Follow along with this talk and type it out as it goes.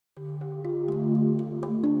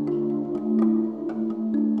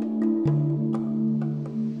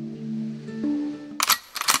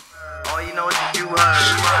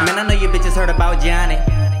I know you bitches heard about Johnny,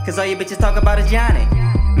 cause all you bitches talk about is Johnny.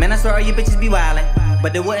 Man, I swear all you bitches be wildin',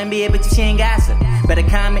 but there wouldn't be a bitch if she ain't gossip. Better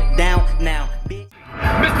calm it down now, bitch.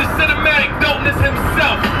 Mr. Cinematic Dopeness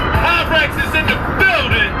himself, Pyrextv is in the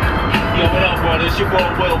building. Yo, what up, bro? This your boy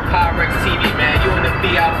Will, Pyrextv, man. You in the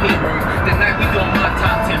VIP room. Tonight we doing my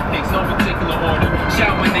top 10 picks, no particular order.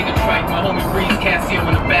 Shout my nigga Tripe, my homie Breeze Cassio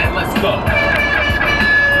in the back. Let's go.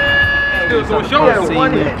 Still gonna show us.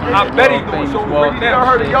 I bet he's gonna show us right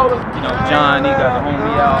now. You know, John, he got the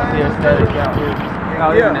homie out here, static out here.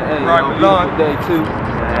 Out here in the A, right, long day too.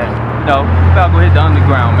 No, about to hit the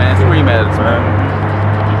underground, man. Scream at us, man.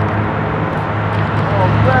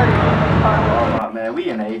 Oh, man, we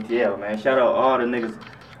in the ATL, man. Shout out all the niggas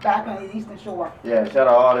back on the Eastern Shore. Yeah, shout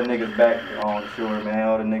out all the niggas back on the shore, man.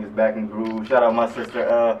 All the niggas back in Groove. Shout out my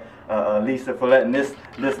sister Lisa for letting this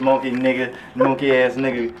monkey ass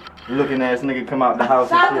nigga, looking ass nigga come out the house.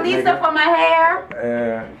 Shout out Lisa for my hair.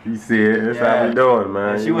 Yeah, you see it. That's how we doing,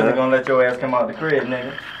 man. Yeah, she wasn't gonna let your ass come out the crib,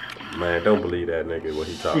 nigga. Man, don't believe that nigga, what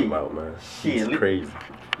he talking about, man. He's crazy.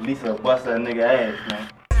 Lisa bust that nigga ass, man.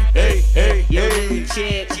 Hey, hey, yo, new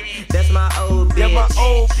chick, that's my old bitch. That's my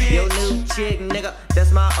old bitch. Yo, new chick, nigga,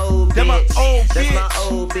 that's my old bitch. That's my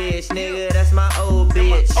old bitch, nigga, that's my old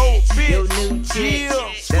bitch. Yo, new chick,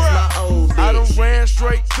 that's my old bitch. I done ran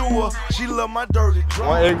straight to her. She love my dirty drunk.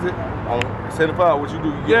 One exit on 75. What you do?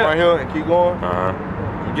 You get right here and keep going.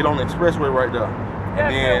 You get on the expressway right there,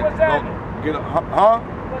 and then get a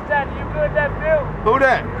What's that? You good that bill? Who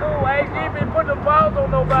that? Cool, I ain't even put the balls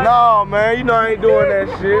on nobody. No, man, you know I ain't doing that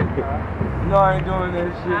shit. You know I ain't doing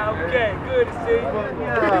that shit. Okay, good to see you.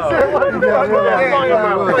 You see what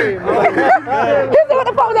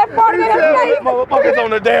the fuck was that 40 minutes late? Motherfuckers on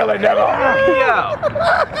the daily, nigga.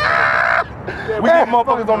 We get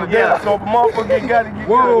motherfuckers on the daily, so if a motherfucker got to get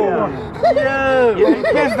Whoa. Yeah, he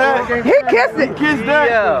kissed that. He kissed it. Kissed that.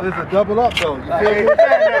 Yeah. It's a double up though.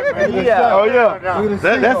 Yeah. Oh yeah.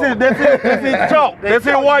 That's it chalk. That's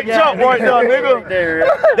it white chalk right there,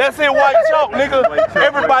 nigga. That's it white chalk, nigga.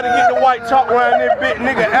 Everybody get the white chalk around this bitch,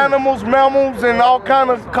 nigga. Animals, mammals, and all kind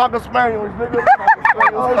of cocker spaniels, nigga.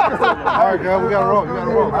 Alright, girl, we gotta roll. You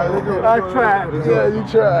gotta roll. I tried. Yeah, you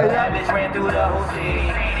tried. That bitch ran through the whole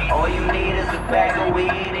city. All you need is a bag of weed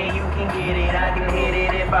and you can get it. I can hit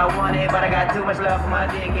it if I want it, but I got too much love for my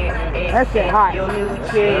dick. That shit hot. Your new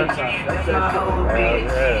chick, that's my old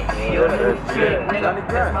bitch. Your new chick, nigga,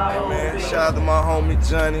 that's my old bitch. Man, shout out to my homie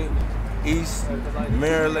Johnny, East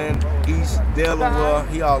Maryland, East Delaware.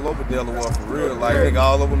 He all over Delaware for real. Like, nigga,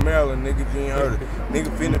 all over Maryland, nigga, if you ain't heard it. Nigga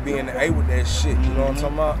finna be in the A with that shit, you know what I'm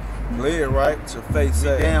talking about? Play it right, to face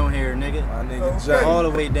it. Down here, nigga. My nigga Johnny. All the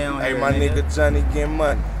way down here. Hey, my nigga Johnny getting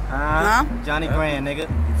money. Joni Grand, nigga.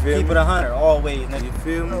 You feel Keep me? it 100, always, nigga. You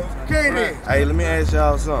feel me? Hey, let me ask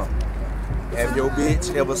y'all something. Have your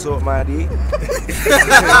bitch ever sucked my dick?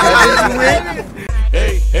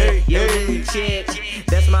 Hey, hey, yo, new chick,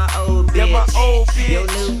 that's my old bitch. That's my old bitch. Yo,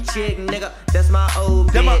 new chick, nigga, that's my old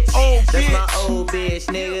bitch. That's my old bitch,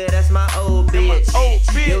 nigga, that's my old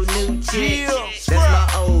bitch. Yo, new chick, that's my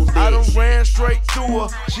old bitch. I done ran straight to her.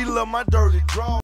 She love my dirty draw.